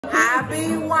I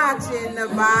be watching the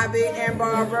Bobby and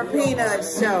Barbara Peanut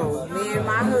Show. Me and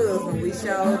my husband, we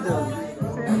sure do.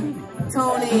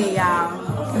 Tune in, y'all.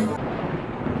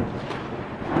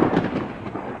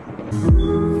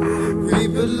 We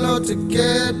belong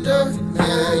together,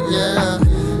 yeah, yeah.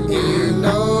 And you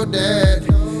know that,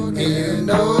 and you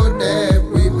know that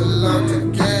we belong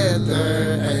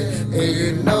together, and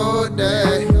you know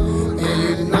that, and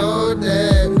you know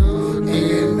that, and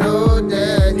you know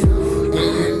that, and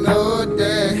you know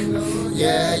that,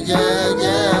 yeah, yeah,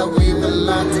 yeah, we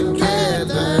belong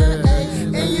together,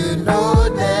 and you know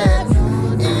that,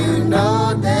 and you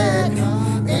know that,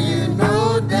 and you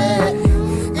know that,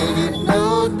 and you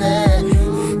know that,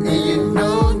 and you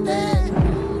know that,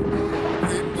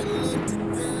 we belong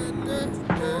together,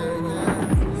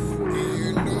 and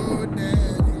you know that,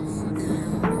 and you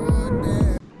know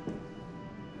that.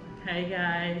 Hey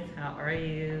guys, how are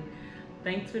you?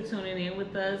 Thanks for tuning in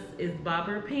with us. It's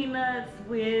Bobber Peanuts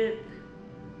with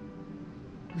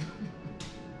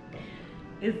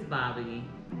it's Bobby.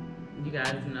 You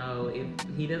guys know if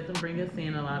he doesn't bring us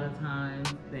in a lot of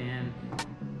times, then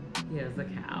he has a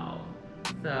cow.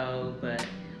 So, but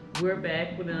we're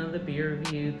back with another beer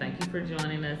review. Thank you for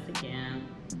joining us again.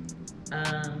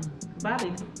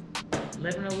 Bobby,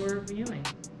 let me know what we're reviewing.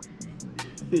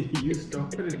 You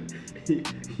started.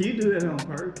 You do that on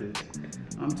purpose.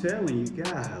 I'm telling you,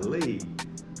 golly.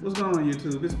 What's going on,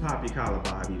 YouTube? It's Poppy Collar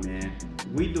Bobby, man.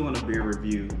 We doing a beer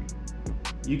review.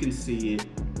 You can see it.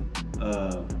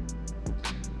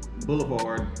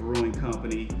 Boulevard Brewing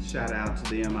Company. Shout out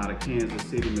to them out of Kansas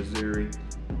City, Missouri.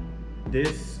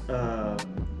 This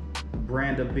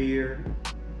brand of beer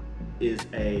is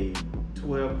a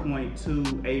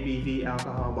 12.2 ABV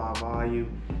alcohol by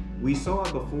volume. We saw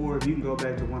it before. If you can go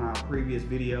back to one of our previous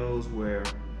videos where,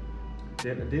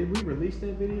 did we release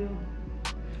that video?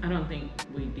 I don't think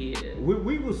we did.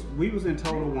 We was in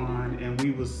Total Wine and we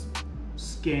was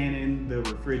scanning the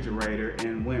refrigerator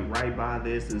and went right by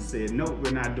this and said, nope,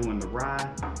 we're not doing the rye.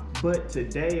 But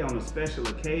today on a special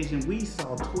occasion, we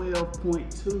saw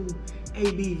 12.2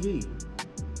 ABV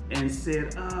and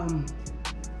said,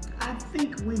 I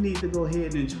think we need to go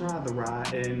ahead and try the rye,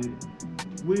 and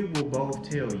we will both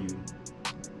tell you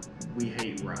we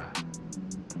hate rye.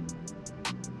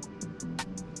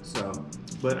 So,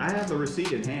 but I have the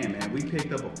receipt in hand, man. We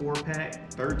picked up a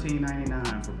 4-pack,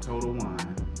 $13.99 from Total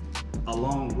Wine,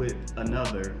 along with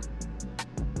another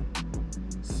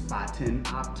Spaten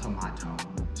Optomato.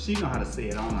 She know how to say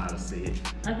it, I don't know how to say it.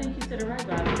 I think you said it right,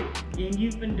 Bobby. And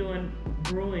you've been doing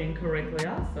brewing correctly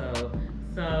also.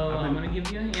 So I'm gonna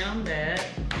give you a hand on that.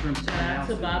 Shout out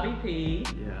to Bobby P.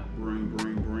 Yeah, brewing.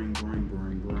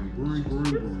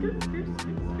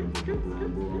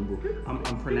 I'm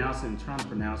trying to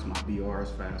pronounce my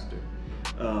BRs faster.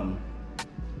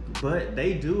 But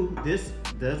they do, this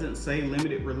doesn't say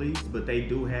limited release, but they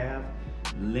do have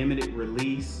limited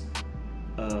release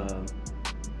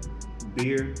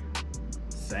beer.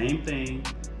 Same thing,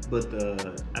 but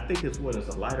I think it's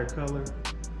a lighter color.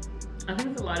 I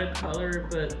think it's a lighter color,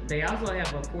 but they also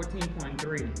have a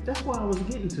 14.3. That's what I was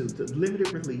getting to. The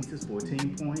limited release is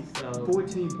 14.3,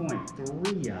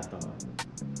 I thought.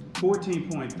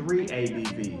 14.3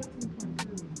 ABV.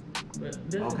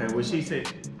 Okay, well she said,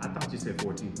 I thought you said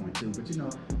 14.2, but you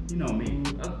know me.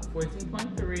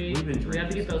 14.3. We've been drinking. We have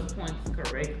to get those points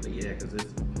correctly. Yeah, because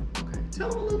it's, okay. Tell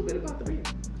them a little bit about the beer.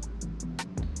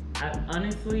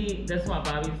 Honestly, that's why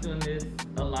Bobby's doing this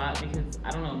a lot, because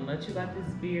I don't know much about this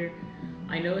beer.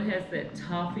 I know it has that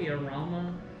toffee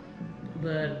aroma,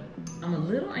 but I'm a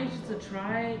little anxious to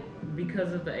try it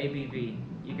because of the ABV.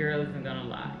 Your girl isn't gonna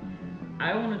lie.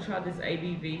 I want to try this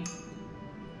ABV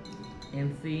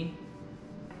and see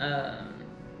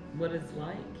what it's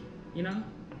like, you know?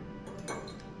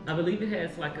 I believe it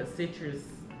has like a citrus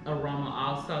aroma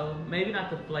also. Maybe not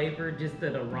the flavor, just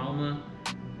the aroma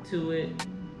to it.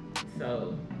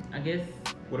 So, I guess.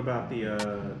 What about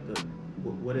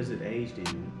what is it aged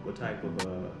in? What type of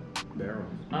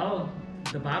barrels? Oh,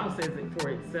 the Bible says it for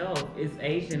itself. It's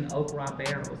aged in oak rye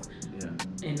barrels. Yeah.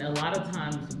 And a lot of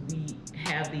times we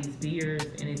have these beers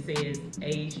and it says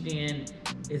aged in.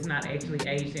 It's not actually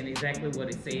aged in exactly what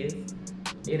it says.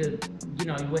 It'll,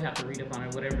 you would have to read up on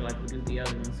it, whatever, like we do the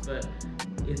other ones. But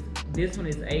this one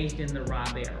is aged in the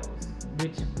rye barrels,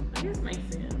 which I guess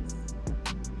makes sense.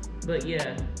 But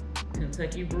yeah,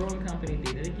 Kentucky Brewing Company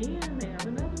did it again. They have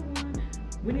another one.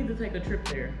 We need to take a trip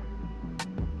there.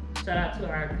 Shout out to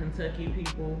our Kentucky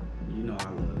people. You know I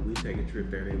love it. We take a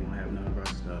trip there, they won't have none of our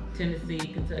stuff. Tennessee,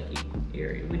 Kentucky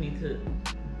area. We need to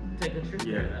take a trip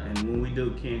there. Yeah, and when we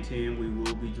do Can 10, we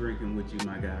will be drinking with you,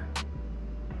 my guy.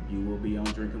 you will be on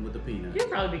Drinking with the Peanuts. You'll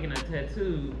probably be getting a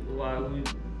tattoo while we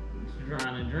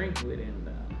trying to drink with him,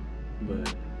 though.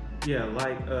 But yeah,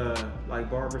 like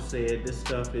Barbara said, this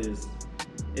stuff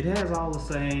it has all the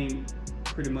same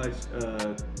pretty much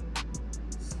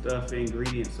stuff,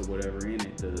 ingredients or whatever in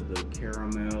it. The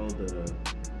caramel, the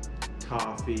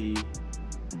toffee.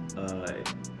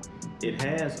 It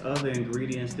has other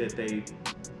ingredients that they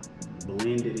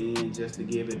blended in just to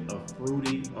give it a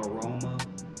fruity aroma,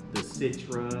 the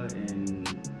citra and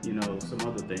some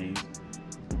other things.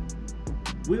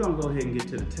 We're gonna go ahead and get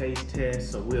to the taste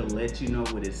test, so we'll let you know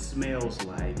what it smells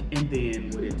like and then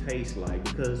what it tastes like,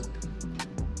 because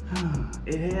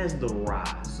it has the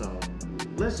rye. So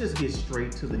let's just get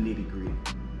straight to the nitty-gritty.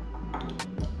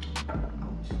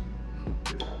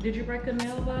 Did you break a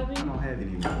nail, Bobby? I don't have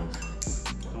any more.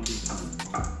 Don't be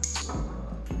funny.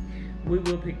 We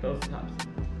will pick those tops.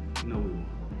 No, we won't.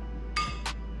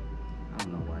 I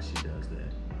don't know why she does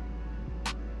that.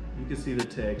 You can see the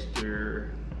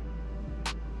texture.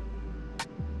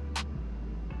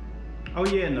 Oh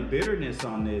yeah, and the bitterness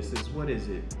on this is, what is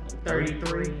it?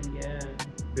 33, yeah.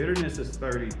 Bitterness is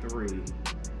 33.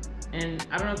 And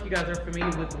I don't know if you guys are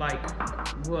familiar with, a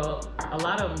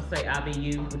lot of them say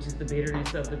IBU, which is the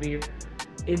bitterness of the beer.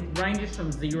 It ranges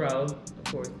from 0, of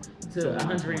course, to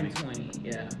 120,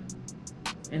 yeah.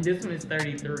 And this one is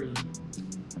 33.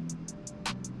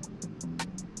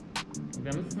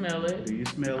 We're gonna smell it. Do you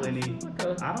smell any?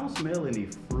 I don't smell any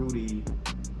fruity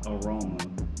aroma.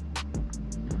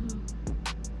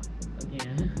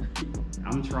 Again.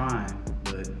 I'm trying,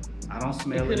 but I don't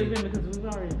smell it. It could have been because we've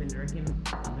already been drinking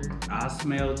others. I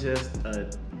smell just a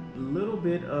little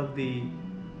bit of the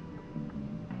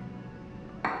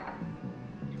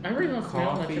I really don't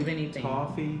smell much of anything.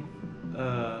 Coffee.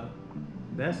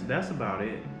 That's about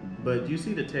it. But you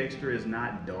see the texture is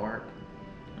not dark.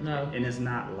 No. And it's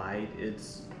not light.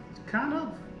 It's kind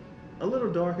of a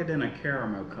little darker than a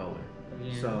caramel color.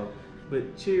 Yeah. So,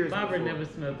 but cheers. Barbara never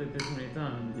smelled it this many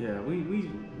times. Yeah,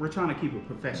 we're trying to keep it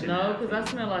professional. No, because I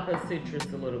smell like a citrus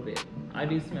a little bit. I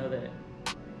do smell that.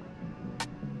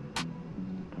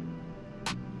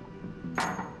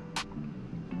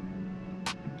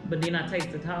 But then I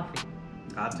taste the toffee.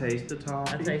 I taste the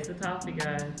toffee. I taste the toffee,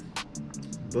 guys.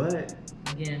 But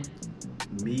again,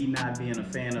 me not being a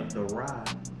fan of the rye,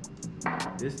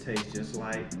 this tastes just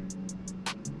like.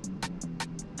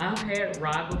 I've had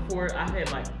rye before. I've had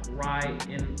rye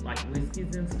in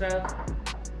whiskeys and stuff,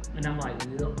 and I'm like,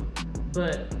 ugh.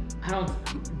 But I don't.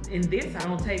 In this, I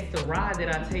don't taste the rye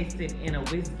that I tasted in a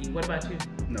whiskey. What about you?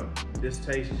 No, this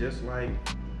tastes just like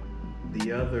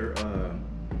the other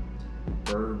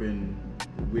bourbon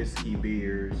whiskey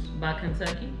beers By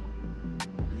Kentucky.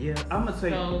 Yeah, I'm gonna say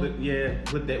So- with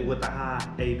the high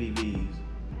ABVs,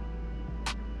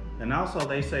 and also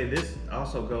they say this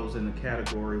also goes in the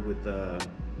category with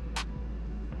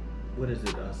what is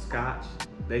it? Scotch.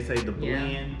 They say the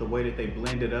blend, the way that they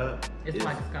blend it up, It's is-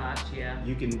 like Scotch, yeah.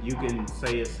 You can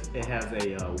say it has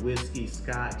a whiskey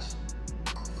Scotch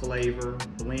flavor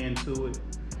blend to it.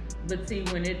 But see,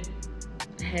 when it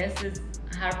has this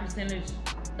high percentage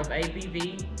of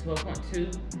ABV, 12.2,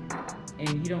 and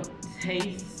you don't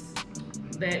taste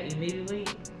that immediately,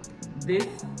 this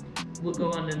will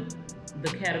go under the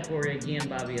category again,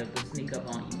 Bobby, of the sneak up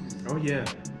on you. Oh yeah,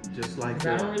 just like 'Cause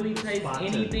I don't really taste Spata.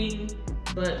 anything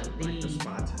but Like the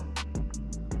Spata.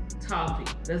 toffee.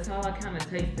 That's all I kind of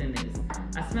taste in this.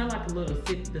 I smell like a little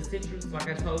the citrus, like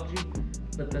I told you,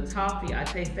 but the toffee, I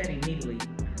taste that immediately. I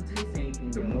don't taste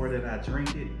anything The else. more that I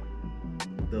drink it,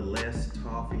 the less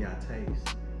toffee I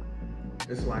taste.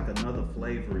 It's like another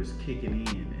flavor is kicking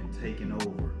in and taking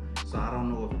over. So I don't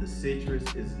know if the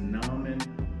citrus is numbing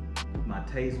my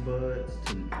taste buds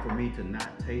for me to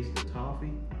not taste the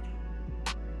toffee,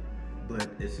 but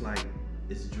it's like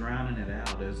it's drowning it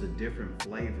out. There's a different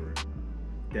flavor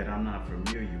that I'm not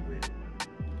familiar with.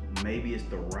 Maybe it's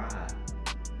the rye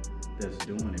that's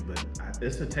doing it, but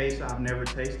it's a taste I've never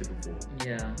tasted before.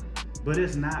 Yeah. But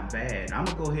it's not bad. I'm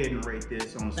gonna go ahead and rate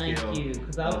this on a scale. Thank you,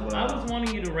 because I was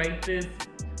wanting you to rate this,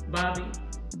 Bobby.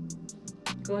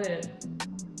 Go ahead.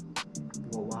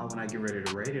 Well, why when I get ready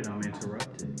to rate it, I'm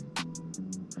interrupted.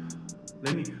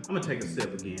 I'm gonna take a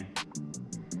sip again.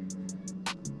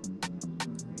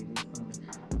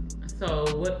 So,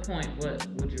 what point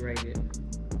would you rate it?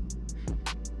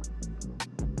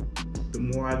 The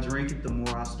more I drink it, the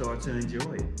more I start to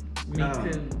enjoy it. Me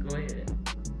too. Go ahead.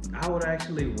 I would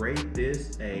actually rate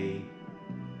this I'd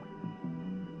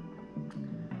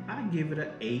give it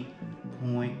an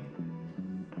 8.5.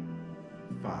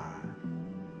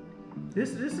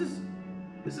 This is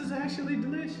actually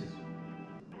delicious.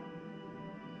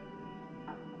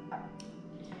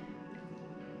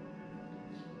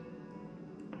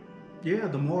 Yeah,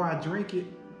 the more I drink it,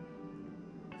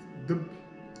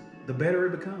 the better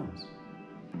it becomes.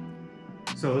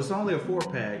 So it's only a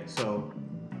 4-pack, so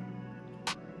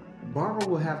Barbara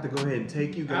will have to go ahead and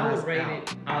take you guys I would rate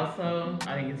out. it also.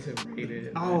 I didn't get to rate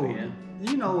it. Oh, Yeah.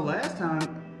 you know, last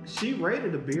time she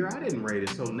rated a beer, I didn't rate it,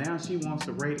 so now she wants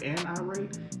to rate and I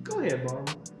rate. Go ahead,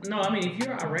 Barbara. No, I mean, if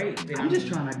you're irate, then I'm just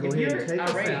trying to go if ahead you're and take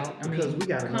us irate, out I mean, because we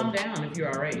got calm down if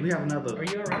you're irate. We have another. Are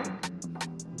you irate?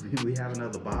 We have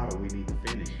another bottle we need to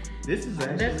finish. This is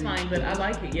actually. That's fine, but I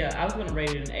like it. Yeah, I was gonna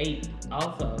rate it an 8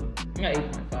 also. Yeah,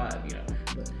 8.5, you know.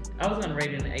 But I was gonna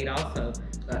rate it an 8 also.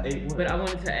 8 what? But I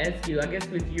wanted to ask you, I guess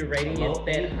with your rating it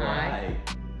that high.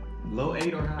 Low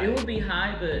 8 or high? It would be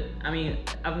high, but I mean,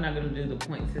 I'm not gonna do the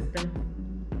point system.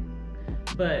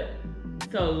 But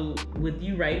so with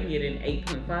you rating it an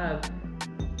 8.5,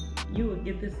 you would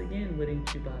get this again,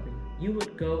 wouldn't you, Bobby? You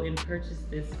would go and purchase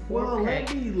this 4-pack. Well,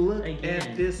 let me look again.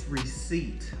 at this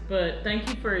receipt. But thank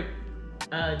you for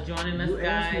joining us, You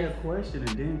asked me guys. a question and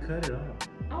then cut it off.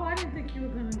 Oh, I didn't think you were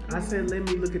gonna. I said, let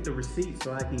me look at the receipt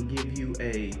so I can give you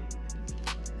a.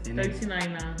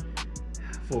 $13.99.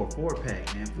 For a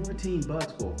 4-pack, man.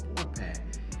 $14 for a 4-pack.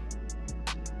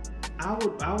 I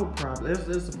would probably.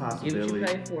 There's a possibility. Get what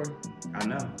you pay for. I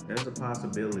know. There's a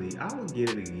possibility. I would get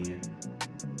it again.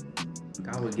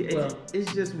 I would get. Well,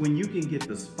 it's just when you can get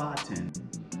the spotting.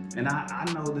 And I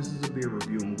know this is a beer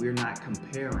review and we're not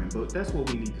comparing, but that's what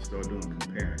we need to start doing,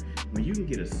 comparing. When you can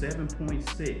get a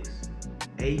 7.6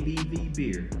 ABV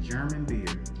beer, German beer,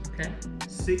 okay,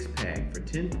 6-pack for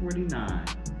 $10.49,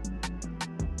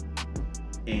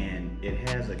 and it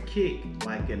has a kick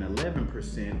like an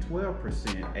 11%,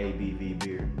 12% ABV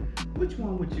beer, which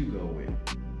one would you go with?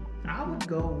 I would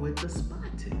go with the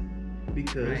spotting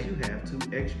because you have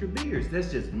 2 extra beers.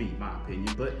 That's just me, my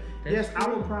opinion. But that's yes, true.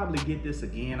 I would probably get this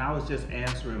again. I was just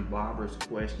answering Barbara's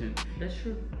question. That's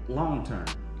true. Long term.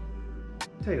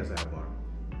 Take us out, Barbara.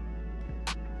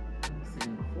 I was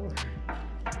saying before.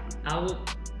 I would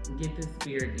get this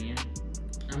beer again.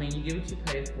 I mean, you get what you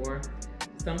pay for.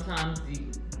 Sometimes you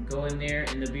go in there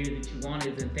and the beer that you want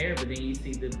isn't there, but then you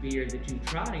see the beer that you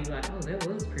tried and you're like, oh, that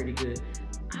was pretty good.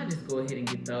 I just go ahead and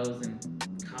get those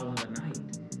and call it a night.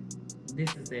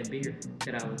 This is that beer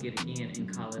that I would get again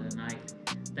and call it a night.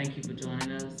 Thank you for joining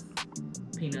us.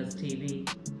 Peanuts TV.